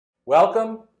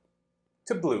Welcome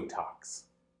to Blue Talks.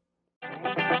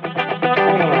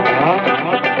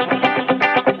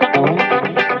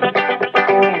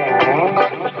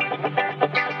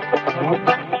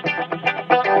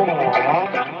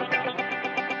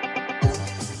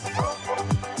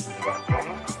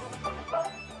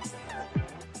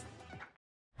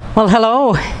 Well,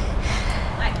 hello.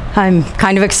 I'm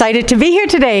kind of excited to be here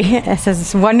today. This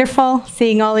is wonderful,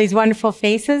 seeing all these wonderful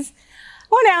faces. I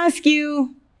want to ask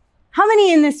you, how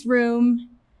many in this room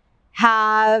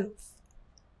have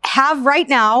right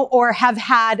now or have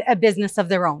had a business of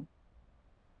their own?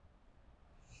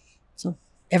 So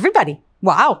everybody.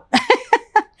 Wow.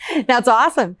 That's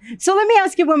awesome. So let me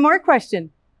ask you one more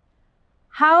question.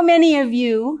 How many of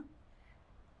you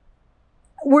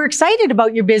were excited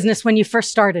about your business when you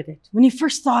first started it, when you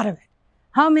first thought of it?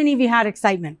 How many of you had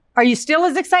excitement? Are you still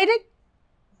as excited?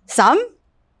 Some?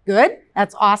 Good.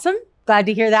 That's awesome. Glad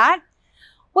to hear that.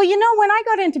 Well, you know, when I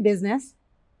got into business,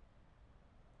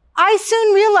 I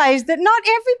soon realized that not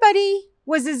everybody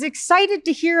was as excited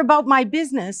to hear about my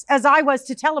business as I was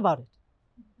to tell about it.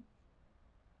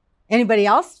 Anybody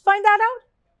else find that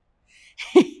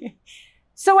out?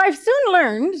 So I've soon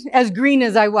learned, as green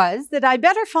as I was, that I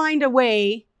better find a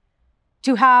way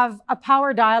to have a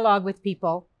power dialogue with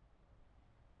people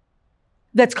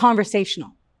that's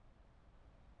conversational.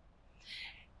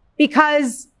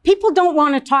 Because people don't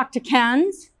want to talk to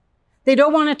cans. They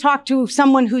don't want to talk to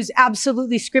someone who's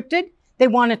absolutely scripted. They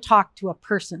want to talk to a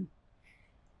person.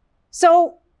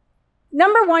 So,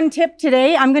 number one tip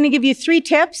today, I'm going to give you 3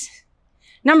 tips.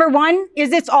 Number 1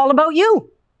 is it's all about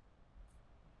you.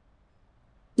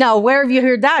 Now, where have you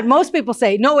heard that? Most people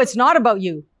say, no, it's not about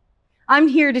you. I'm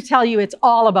here to tell you it's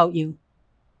all about you.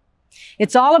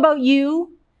 It's all about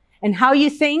you and how you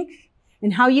think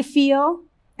and how you feel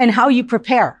and how you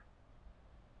prepare.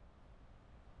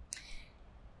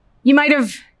 You might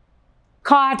have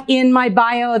caught in my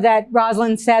bio that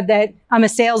Rosalind said that I'm a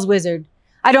sales wizard.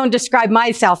 I don't describe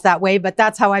myself that way, but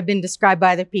that's how I've been described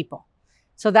by other people.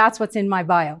 So that's what's in my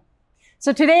bio.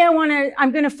 So today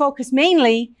I'm going to focus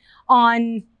mainly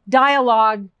on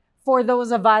dialogue for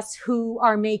those of us who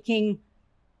are making,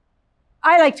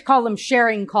 I like to call them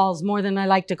sharing calls more than I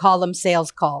like to call them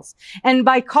sales calls. And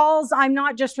by calls, I'm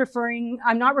not referring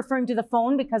to the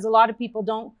phone, because a lot of people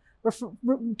don't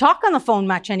talk on the phone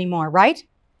much anymore, right?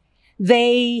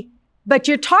 But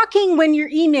you're talking when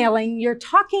you're emailing, you're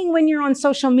talking when you're on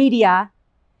social media,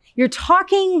 you're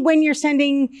talking when you're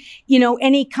sending,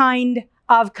 any kind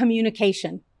of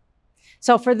communication.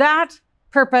 So for that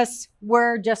purpose,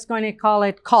 we're just going to call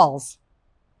it calls,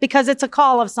 because it's a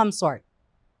call of some sort.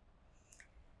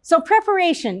 So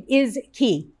preparation is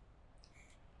key.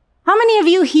 How many of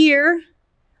you here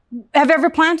have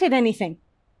ever planted anything?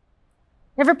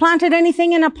 Ever planted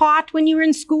anything in a pot when you were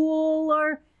in school,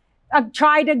 or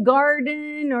tried a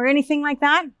garden or anything like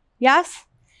that? Yes?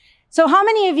 So how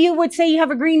many of you would say you have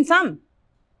a green thumb?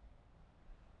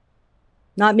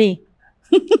 Not me.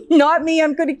 Not me.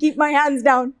 I'm going to keep my hands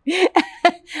down.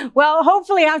 Well,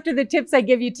 hopefully after the tips I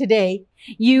give you today,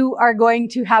 you are going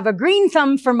to have a green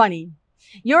thumb for money.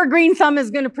 Your green thumb is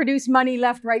going to produce money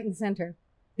left, right, and center,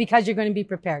 because you're going to be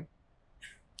prepared.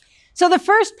 So the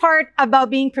first part about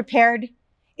being prepared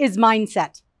is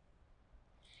mindset.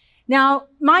 Now,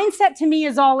 mindset to me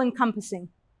is all encompassing.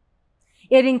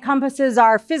 It encompasses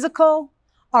our physical,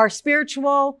 our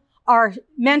spiritual, our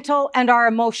mental, and our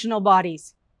emotional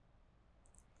bodies.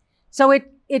 So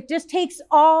it just takes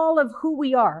all of who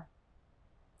we are.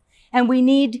 And we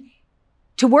need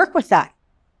to work with that.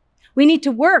 We need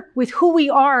to work with who we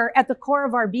are at the core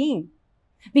of our being,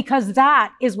 because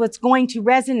that is what's going to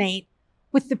resonate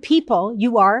with the people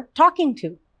you are talking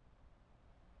to.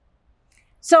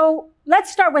 So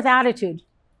let's start with attitude.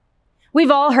 We've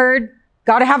all heard,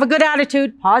 got to have a good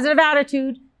attitude, positive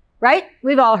attitude, right?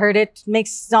 We've all heard it.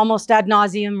 Makes almost ad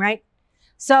nauseum, right?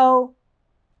 So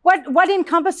what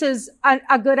encompasses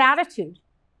a good attitude?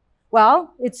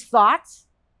 Well, it's thoughts,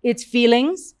 it's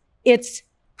feelings, it's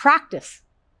practice.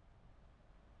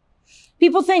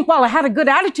 People think, well, I had a good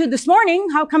attitude this morning.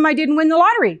 How come I didn't win the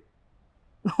lottery?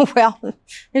 Well,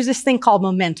 there's this thing called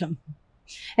momentum.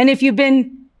 And if you've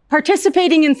been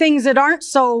participating in things that aren't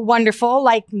so wonderful,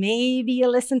 like maybe you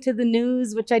listen to the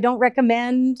news, which I don't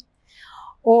recommend,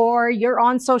 or you're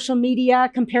on social media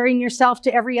comparing yourself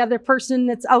to every other person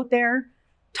that's out there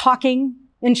talking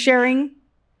and sharing,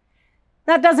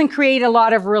 that doesn't create a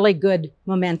lot of really good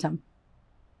momentum.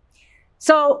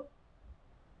 So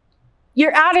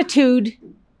your attitude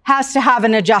has to have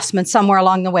an adjustment somewhere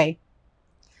along the way.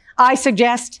 I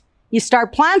suggest you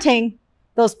start planting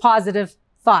those positive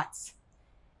thoughts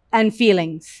and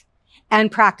feelings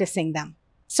and practicing them.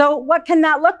 So what can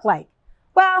that look like?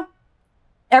 Well,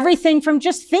 everything from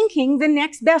just thinking the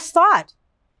next best thought.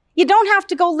 You don't have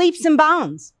to go leaps and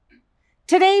bounds.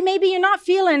 Today, maybe you're not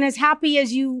feeling as happy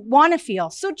as you want to feel.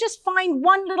 So just find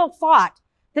one little thought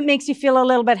that makes you feel a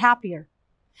little bit happier.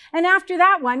 And after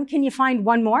that one, can you find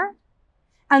one more?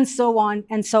 And so on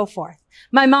and so forth.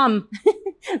 My mom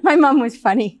was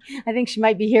funny. I think she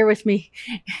might be here with me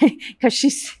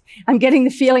because I'm getting the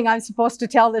feeling I'm supposed to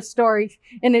tell this story.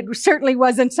 And it certainly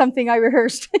wasn't something I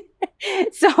rehearsed.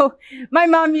 So my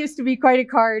mom used to be quite a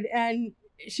card, and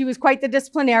she was quite the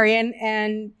disciplinarian,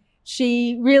 and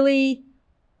she really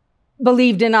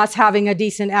believed in us having a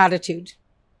decent attitude.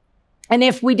 And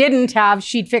if we didn't have,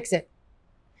 she'd fix it.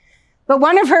 But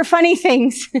one of her funny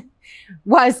things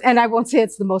was, and I won't say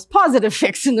it's the most positive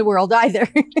fix in the world either,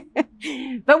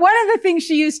 but one of the things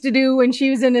she used to do when she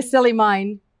was in a silly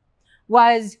mind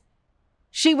was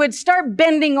she would start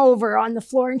bending over on the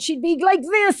floor, and she'd be like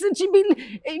this, and she'd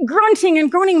be grunting and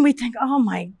groaning, and we'd think, oh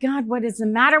my God, what is the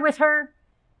matter with her?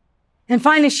 And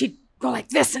finally she'd go like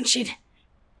this, and she'd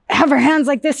have her hands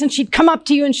like this, and she'd come up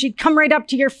to you, and she'd come right up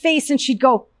to your face, and she'd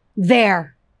go,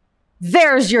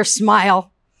 there's your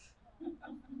smile.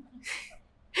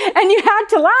 And you had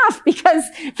to laugh because,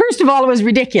 first of all, it was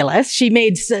ridiculous. She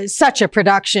made such a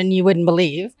production you wouldn't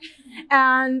believe.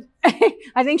 And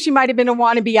I think she might have been a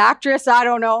wannabe actress. I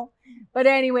don't know. But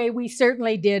anyway, we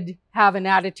certainly did have an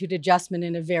attitude adjustment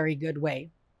in a very good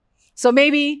way. So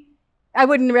maybe I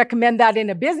wouldn't recommend that in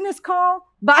a business call,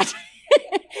 but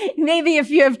maybe if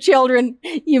you have children,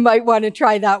 you might want to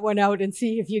try that one out and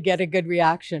see if you get a good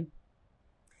reaction.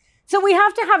 So we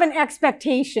have to have an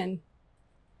expectation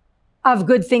of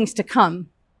good things to come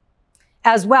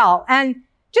as well. And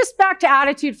just back to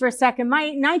attitude for a second, my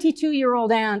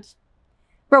 92-year-old aunt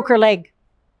broke her leg.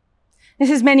 This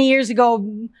is many years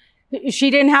ago. She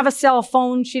didn't have a cell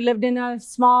phone. She lived in a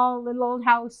small little old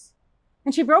house,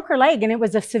 and she broke her leg, and it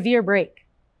was a severe break.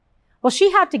 Well,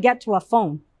 she had to get to a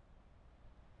phone,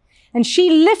 and she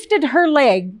lifted her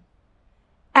leg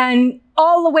and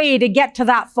all the way to get to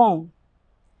that phone.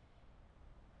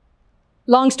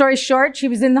 Long story short, she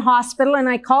was in the hospital, and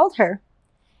I called her.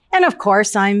 And of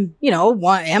course, I'm,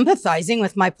 empathizing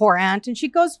with my poor aunt. And she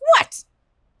goes, what?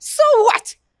 So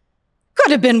what?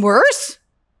 Could have been worse.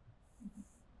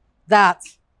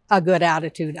 That's a good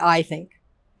attitude, I think.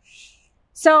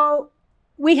 So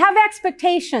we have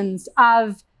expectations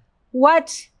of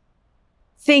what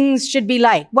things should be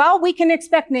like. Well, we can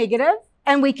expect negative,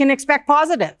 and we can expect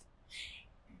positive.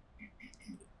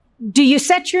 Do you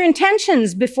set your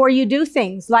intentions before you do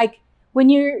things? Like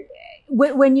when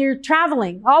you're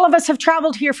traveling, all of us have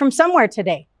traveled here from somewhere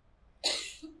today.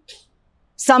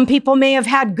 Some people may have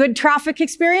had good traffic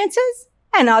experiences,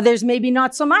 and others maybe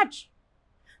not so much.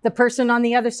 The person on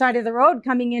the other side of the road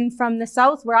coming in from the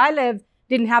south where I live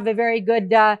didn't have a very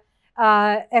good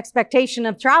expectation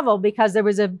of travel because there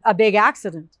was a big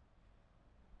accident.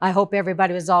 I hope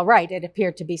everybody was all right. It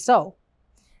appeared to be so.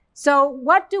 So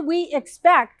what do we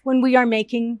expect when we are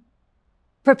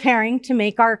preparing to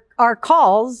make our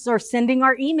calls or sending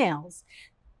our emails?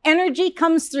 Energy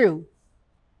comes through.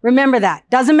 Remember that.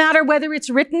 Doesn't matter whether it's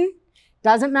written,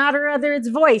 doesn't matter whether it's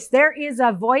voice. There is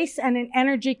a voice and an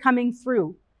energy coming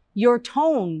through. Your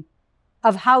tone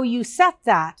of how you set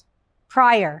that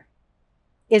prior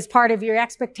is part of your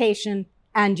expectation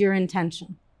and your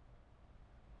intention.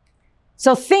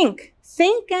 So think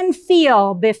and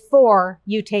feel before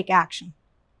you take action.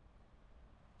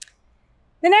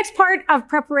 The next part of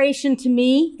preparation to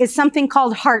me is something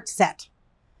called heart set.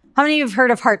 How many of you have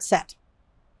heard of heart set?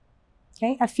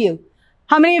 Okay, a few.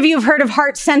 How many of you have heard of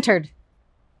heart centered?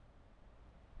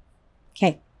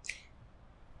 Okay.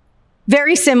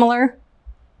 Very similar.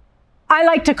 I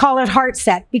like to call it heart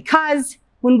set because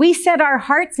when we set our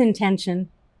heart's intention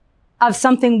of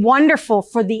something wonderful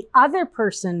for the other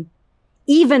person,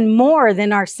 even more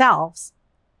than ourselves,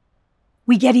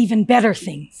 we get even better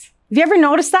things. Have you ever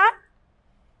noticed that?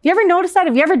 Have you ever noticed that?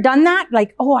 Have you ever done that?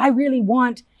 Like, oh, I really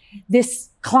want this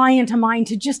client of mine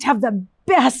to just have the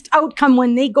best outcome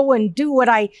when they go and do what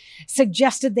I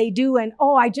suggested they do. And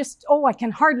I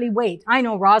can hardly wait. I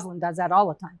know Rosalind does that all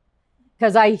the time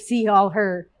because I see all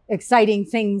her exciting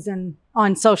things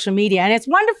on social media. And it's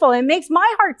wonderful. It makes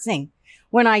my heart sing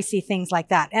when I see things like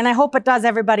that. And I hope it does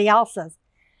everybody else's.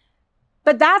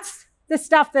 But that's the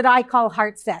stuff that I call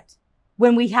heart set,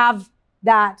 when we have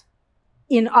that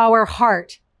in our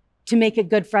heart to make it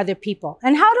good for other people.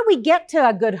 And how do we get to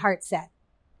a good heart set?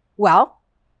 Well,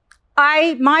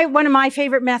 one of my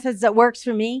favorite methods that works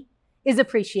for me is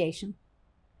appreciation.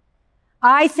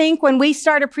 I think when we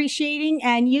start appreciating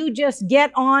and you just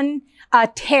get on a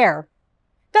tear,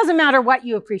 Doesn't matter what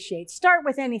you appreciate. Start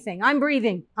with anything. I'm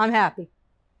breathing. I'm happy.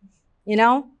 You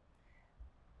know?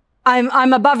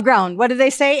 I'm above ground. What do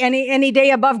they say? Any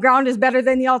day above ground is better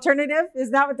than the alternative?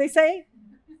 Is that what they say?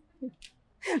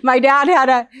 My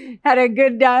dad had a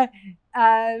good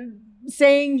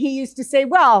saying. He used to say,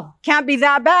 well, can't be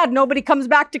that bad. Nobody comes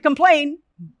back to complain.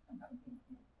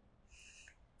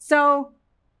 So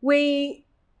we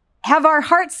have our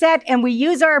heart set and we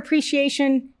use our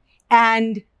appreciation,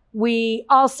 and we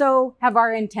also have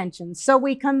our intentions. So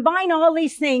we combine all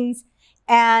these things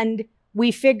and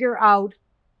we figure out,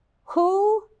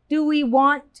 who do we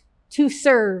want to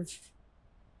serve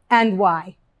and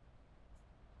why?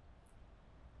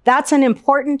 That's an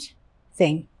important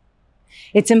thing.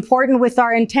 It's important with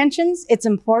our intentions. It's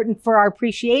important for our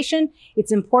appreciation.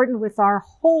 It's important with our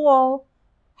whole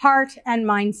heart and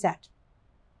mindset.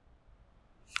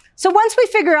 So once we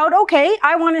figure out, okay,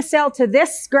 I want to sell to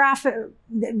this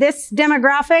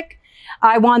demographic.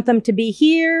 I want them to be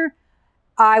here.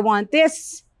 I want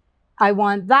this. I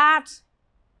want that.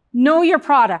 Know your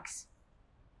products.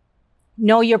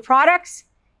 Know your products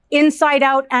inside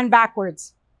out and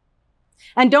backwards.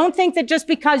 And don't think that just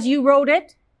because you wrote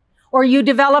it or you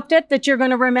developed it that you're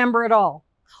going to remember it all,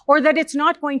 or that it's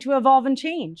not going to evolve and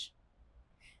change.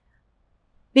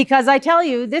 Because I tell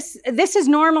you, this is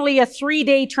normally a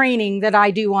 3-day training that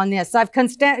I do on this. I've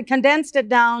condensed it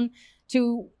down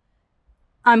to,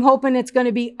 I'm hoping it's going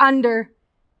to be under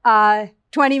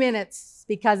 20 minutes,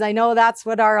 because I know that's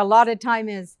what our allotted time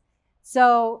is.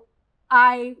 So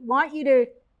I want you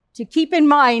to keep in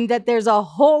mind that there's a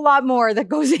whole lot more that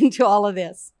goes into all of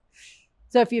this.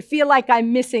 So if you feel like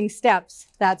I'm missing steps,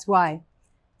 that's why.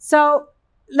 So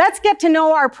let's get to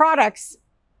know our products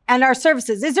and our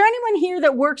services. Is there anyone here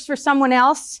that works for someone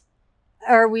else?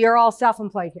 Or we are all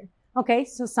self-employed here? Okay,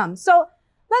 so some. So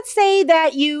let's say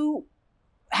that you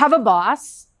have a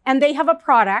boss and they have a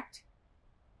product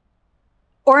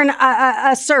or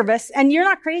a service, and you're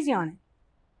not crazy on it.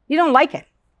 You don't like it.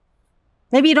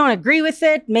 Maybe you don't agree with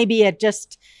it. Maybe it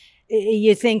just,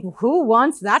 you think, who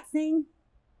wants that thing?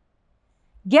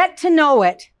 Get to know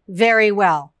it very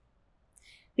well.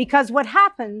 Because what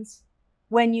happens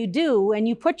when you do, and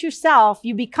you put yourself,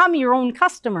 you become your own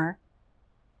customer,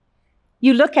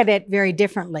 you look at it very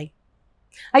differently.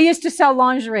 I used to sell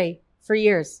lingerie for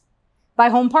years by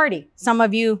Home Party. Some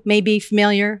of you may be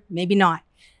familiar, maybe not.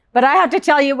 But I have to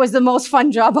tell you, it was the most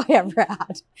fun job I ever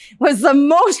had. It was the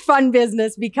most fun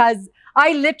business, because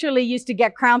I literally used to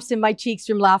get cramps in my cheeks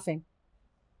from laughing.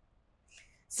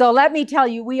 So let me tell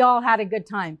you, we all had a good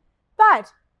time.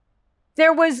 But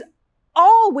there was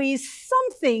always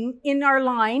something in our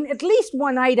line, at least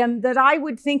one item, that I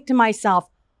would think to myself,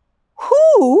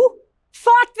 who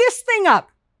thought this thing up?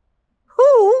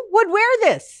 Who would wear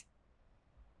this?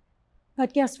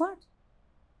 But guess what?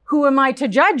 Who am I to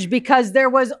judge? Because there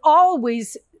was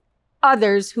always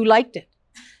others who liked it.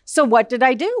 So what did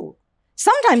I do?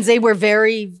 Sometimes they were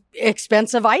very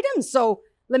expensive items. So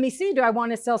let me see, do I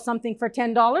want to sell something for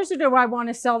 $10 or do I want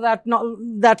to sell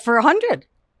that for $100?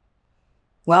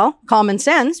 Well, common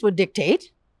sense would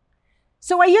dictate.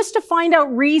 So I used to find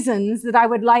out reasons that I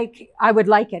would like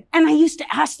it. And I used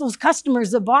to ask those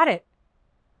customers that bought it,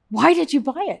 why did you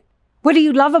buy it? What do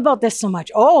you love about this so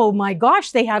much? Oh my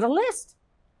gosh, they had a list.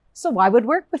 So I would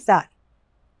work with that.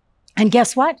 And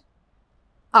guess what?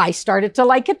 I started to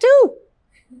like it too.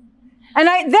 And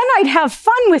then I'd have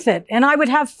fun with it. And I would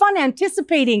have fun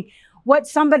anticipating what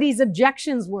somebody's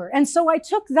objections were. And so I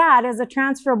took that as a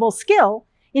transferable skill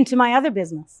into my other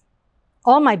business,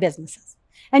 all my businesses.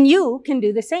 And you can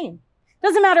do the same.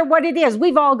 Doesn't matter what it is.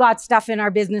 We've all got stuff in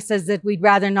our businesses that we'd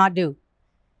rather not do.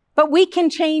 But we can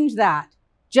change that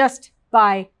just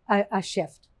by a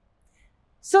shift.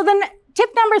 So then tip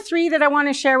number 3 that I want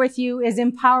to share with you is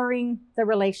empowering the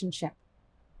relationship.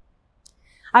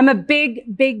 I'm a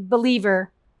big, big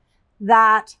believer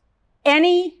that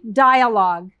any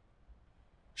dialogue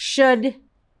should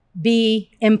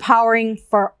be empowering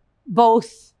for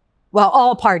both, well,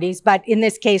 all parties, but in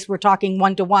this case, we're talking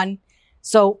 1-to-1,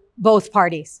 so both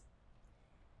parties.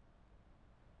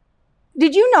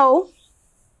 Did you know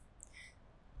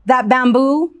that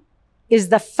bamboo is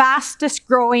the fastest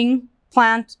growing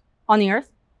plant on the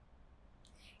earth?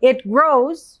 It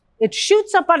grows, it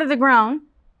shoots up out of the ground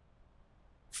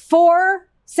 4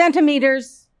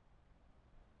 centimeters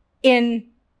in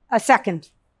a second.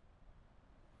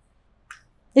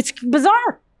 It's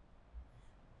bizarre.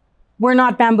 We're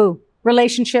not bamboo.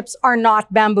 Relationships are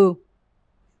not bamboo.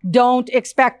 Don't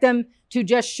expect them to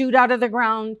just shoot out of the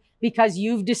ground because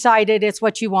you've decided it's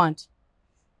what you want.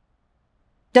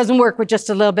 Doesn't work with just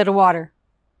a little bit of water.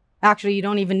 Actually, you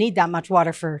don't even need that much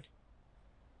water for it.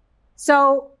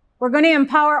 So we're going to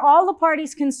empower all the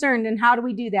parties concerned. And how do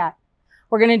we do that?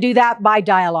 We're going to do that by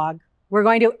dialogue. We're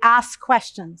going to ask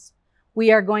questions.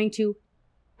 We are going to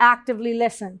actively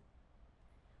listen.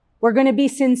 We're going to be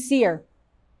sincere.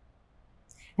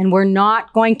 And we're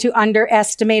not going to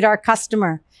underestimate our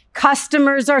customer.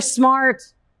 Customers are smart.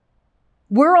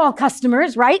 We're all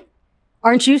customers, right?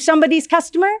 Aren't you somebody's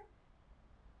customer?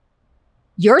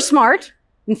 You're smart.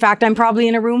 In fact, I'm probably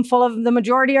in a room full of the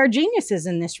majority are geniuses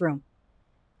in this room.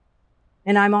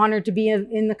 And I'm honored to be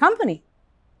in the company.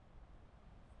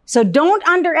 So don't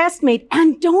underestimate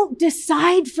and don't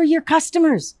decide for your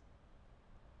customers.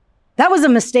 That was a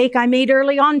mistake I made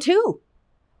early on too.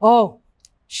 Oh,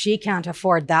 she can't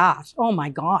afford that. Oh my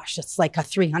gosh, it's like a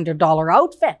 $300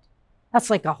 outfit.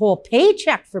 That's like a whole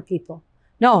paycheck for people.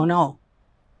 No.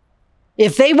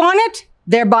 If they want it,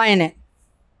 they're buying it.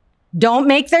 Don't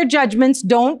make their judgments.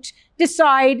 Don't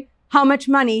decide how much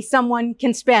money someone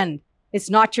can spend. It's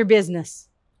not your business.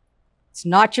 It's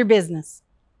not your business.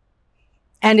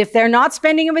 And if they're not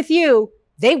spending it with you,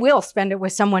 they will spend it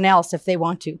with someone else if they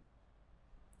want to.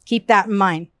 Keep that in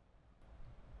mind.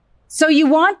 So you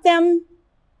want them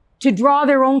to draw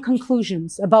their own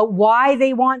conclusions about why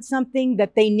they want something,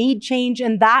 that they need change,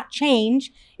 and that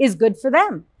change is good for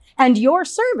them. And your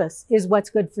service is what's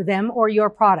good for them or your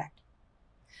product.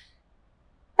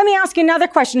 Let me ask you another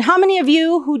question. How many of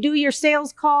you who do your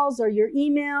sales calls or your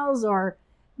emails or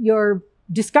your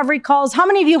discovery calls, how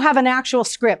many of you have an actual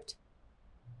script?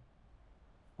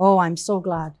 Oh, I'm so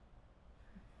glad.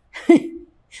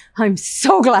 I'm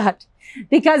so glad.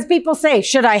 Because people say,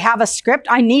 should I have a script?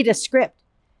 I need a script.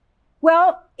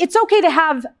 Well, it's okay to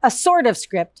have a sort of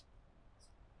script,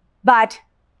 but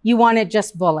you wanted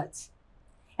just bullets.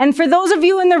 And for those of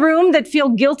you in the room that feel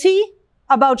guilty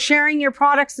about sharing your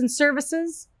products and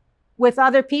services with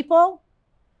other people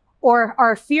or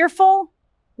are fearful,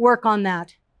 work on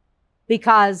that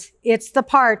because it's the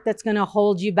part that's going to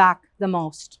hold you back the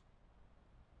most.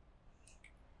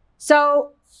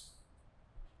 So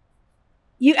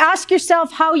you ask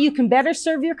yourself how you can better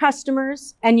serve your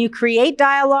customers, and you create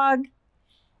dialogue,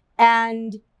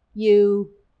 and you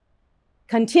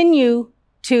continue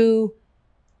to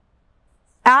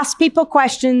ask people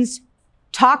questions,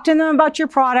 talk to them about your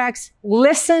products,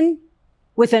 listen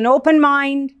with an open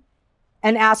mind,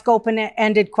 and ask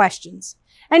open-ended questions.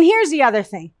 And here's the other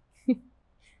thing.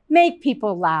 Make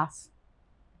people laugh.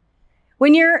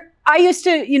 I used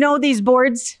to, these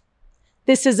boards,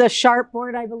 this is a Sharp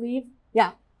board, I believe.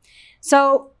 Yeah.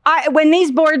 So when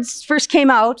these boards first came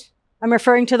out, I'm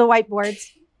referring to the whiteboards,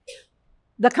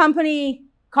 the company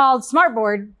called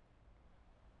Smartboard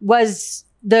was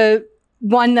the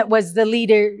one that was the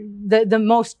leader, the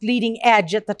most leading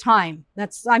edge at the time.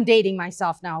 I'm dating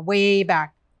myself now, way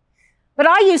back. But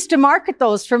I used to market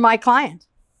those for my client.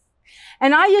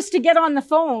 And I used to get on the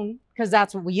phone, because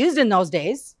that's what we used in those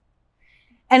days.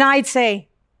 And I'd say,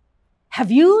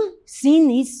 have you seen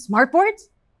these smartboards?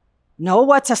 No,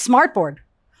 what's a smartboard?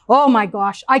 Oh my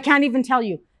gosh, I can't even tell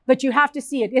you, but you have to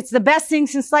see it. It's the best thing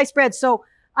since sliced bread. So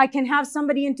I can have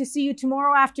somebody in to see you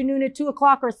tomorrow afternoon at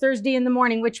 2:00 or Thursday in the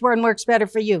morning. Which one works better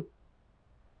for you?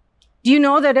 Do you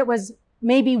know that it was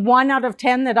maybe 1 out of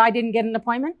 10 that I didn't get an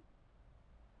appointment?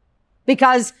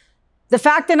 Because the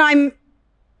fact that I'm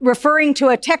referring to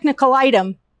a technical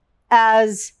item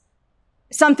as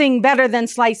something better than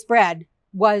sliced bread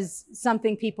was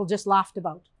something people just laughed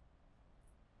about.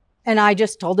 And I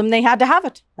just told them they had to have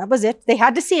it. That was it. They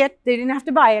had to see it. They didn't have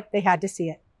to buy it. They had to see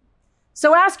it.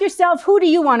 So ask yourself, who do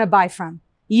you want to buy from?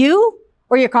 You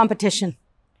or your competition?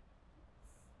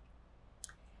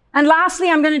 And lastly,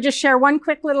 I'm going to just share one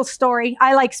quick little story.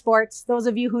 I like sports. Those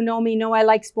of you who know me know I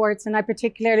like sports, and I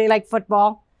particularly like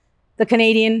football, the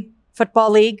Canadian Football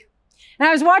League. And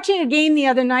I was watching a game the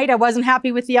other night. I wasn't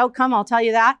happy with the outcome, I'll tell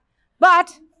you that.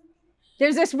 But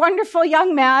there's this wonderful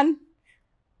young man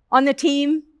on the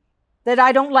team that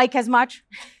I don't like as much.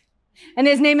 And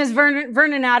his name is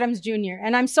Vernon Adams Jr.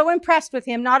 And I'm so impressed with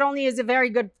him. Not only is he a very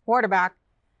good quarterback,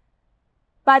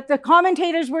 but the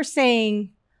commentators were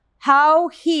saying how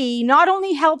he not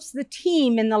only helps the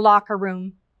team in the locker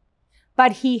room,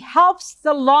 but he helps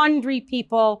the laundry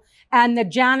people and the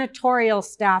janitorial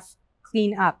staff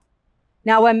clean up.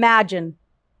 Now imagine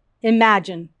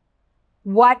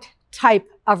what type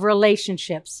of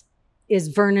relationships is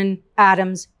Vernon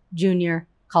Adams Jr.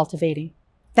 cultivating.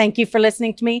 Thank you for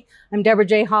listening to me. I'm Debora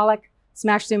J. Hollick,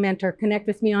 Smash Zoom Mentor. Connect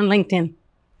with me on LinkedIn.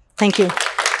 Thank you.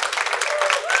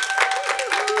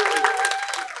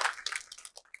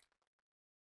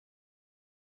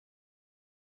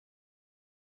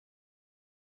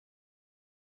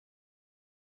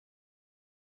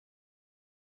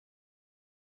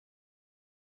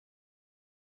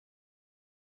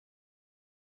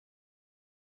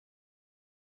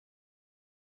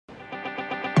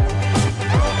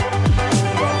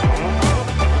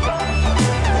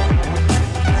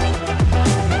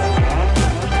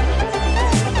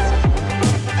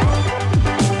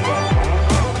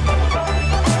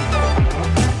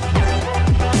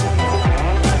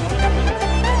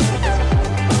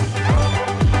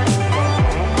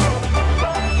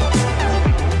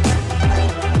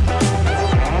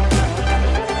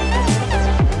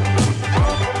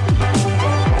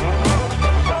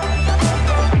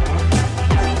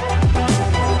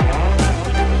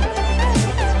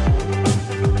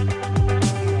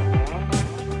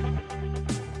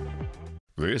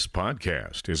 This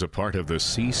podcast is a part of the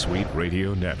C-Suite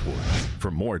Radio Network. For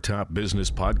more top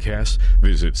business podcasts,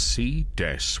 visit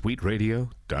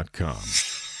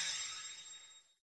c-suiteradio.com.